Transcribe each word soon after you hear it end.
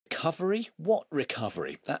Recovery? What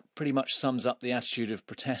recovery? That pretty much sums up the attitude of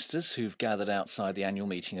protesters who've gathered outside the annual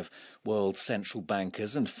meeting of world central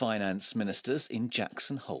bankers and finance ministers in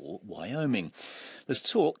Jackson Hole, Wyoming. There's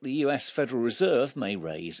talk the US Federal Reserve may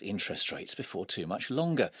raise interest rates before too much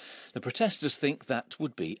longer. The protesters think that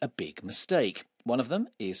would be a big mistake. One of them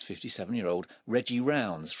is 57-year-old Reggie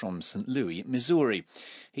Rounds from St. Louis, Missouri.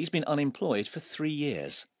 He's been unemployed for 3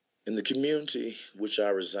 years. In the community which I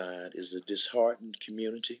reside is a disheartened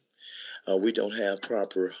community. We don't have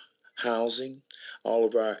proper housing. All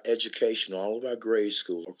of our education, all of our grade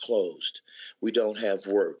schools are closed. We don't have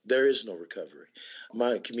work. There is no recovery.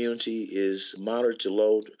 My community is moderate to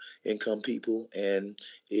low income people, and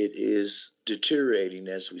it is deteriorating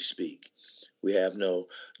as we speak. We have no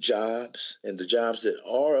jobs, and the jobs that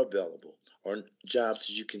are available are jobs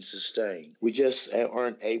that you can sustain. We just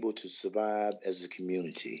aren't able to survive as a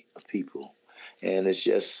community of people. And it's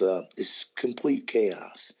just, it's complete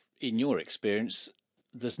chaos. In your experience,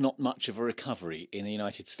 there's not much of a recovery in the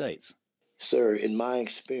United States. Sir, in my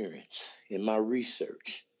experience, in my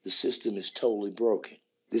research, the system is totally broken.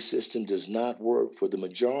 This system does not work for the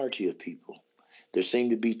majority of people. There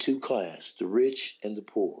seem to be two classes, the rich and the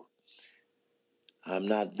poor. I've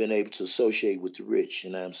not been able to associate with the rich,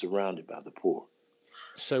 and I'm surrounded by the poor.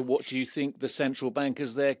 So what do you think the central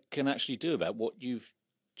bankers there can actually do about what you've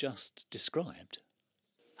just described?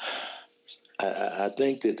 I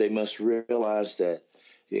think that they must realize that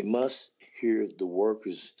they must hear the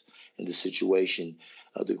workers in the situation,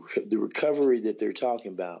 the recovery that they're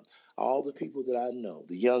talking about. All the people that I know,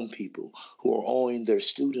 the young people who are owing their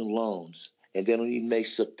student loans, and they don't even make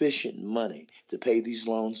sufficient money to pay these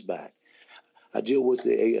loans back. I deal with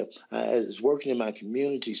as working in my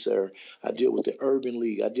community, sir, I deal with the Urban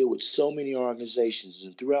League. I deal with so many organizations,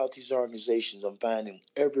 and throughout these organizations, I'm finding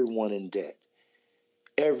everyone in debt.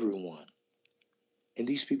 Everyone. And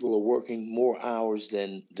these people are working more hours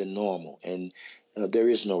than normal, and there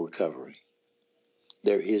is no recovery.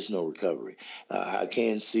 There is no recovery. I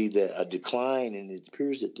can see that a decline, and it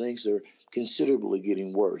appears that things are considerably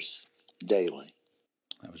getting worse daily.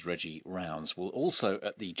 That was Reggie Rounds. Well, also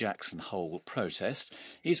at the Jackson Hole protest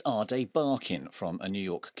is Barkan from a New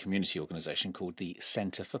York community organisation called the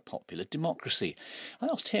Centre for Popular Democracy. I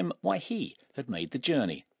asked him why he had made the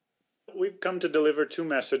journey. We've come to deliver two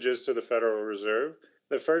messages to the Federal Reserve.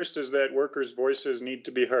 The first is that workers' voices need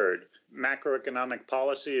to be heard. Macroeconomic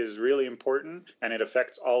policy is really important, and it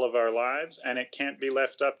affects all of our lives, and it can't be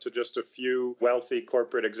left up to just a few wealthy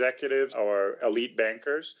corporate executives or elite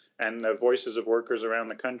bankers, and the voices of workers around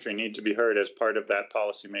the country need to be heard as part of that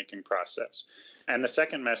policymaking process. And the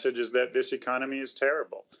second message is that this economy is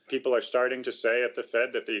terrible. People are starting to say at the Fed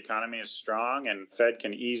that the economy is strong and Fed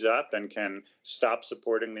can ease up and can stop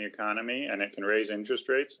supporting the economy and it can raise interest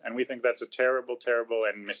rates. And we think that's a terrible, terrible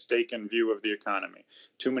and mistaken view of the economy.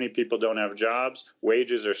 Too many people don't have jobs.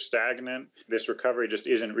 Wages are stagnant. This recovery just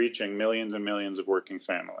isn't reaching millions and millions of working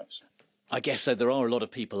families. I guess so. There are a lot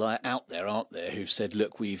of people out there, aren't there, who've said,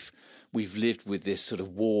 look, we've lived with this sort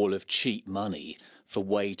of wall of cheap money for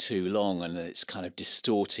way too long, and it's kind of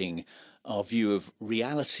distorting our view of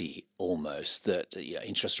reality almost, that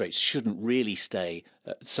interest rates shouldn't really stay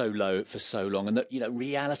so low for so long, and that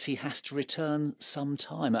reality has to return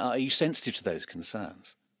sometime. Are you sensitive to those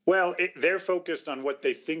concerns? Well, they're focused on what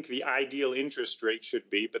they think the ideal interest rate should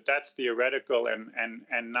be, but that's theoretical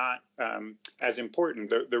and not as important.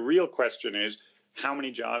 The real question is, how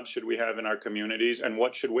many jobs should we have in our communities, and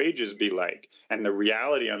what should wages be like? And the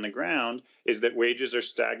reality on the ground is that wages are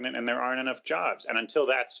stagnant and there aren't enough jobs. And until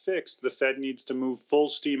that's fixed, the Fed needs to move full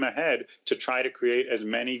steam ahead to try to create as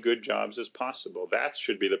many good jobs as possible. That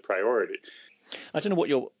should be the priority. I don't know what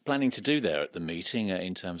you're planning to do there at the meeting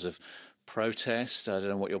in terms of protest. I don't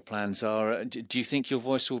know what your plans are. Do you think your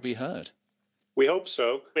voice will be heard? We hope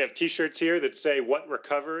so. We have T-shirts here that say, "What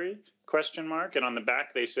recovery?" ? And on the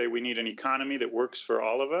back they say we need an economy that works for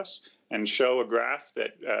all of us, and show a graph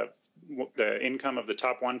that the income of the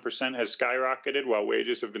top 1% has skyrocketed while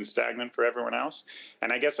wages have been stagnant for everyone else.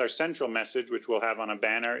 And I guess our central message, which we'll have on a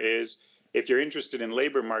banner, is if you're interested in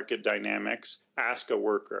labor market dynamics, ask a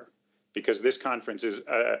worker. Because this conference is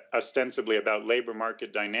ostensibly about labor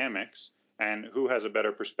market dynamics, and who has a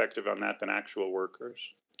better perspective on that than actual workers?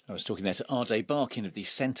 I was talking there to Barkan of the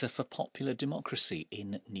Centre for Popular Democracy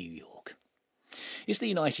in New York. Is the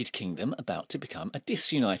United Kingdom about to become a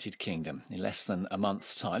disunited kingdom? In less than a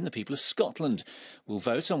month's time, the people of Scotland will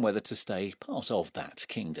vote on whether to stay part of that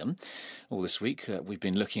kingdom. All this week, we've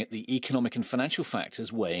been looking at the economic and financial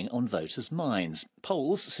factors weighing on voters' minds.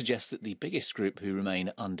 Polls suggest that the biggest group who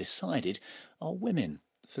remain undecided are women.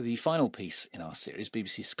 For the final piece in our series,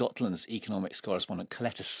 BBC Scotland's economics correspondent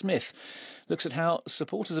Coletta Smith looks at how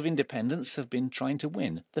supporters of independence have been trying to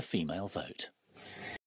win the female vote.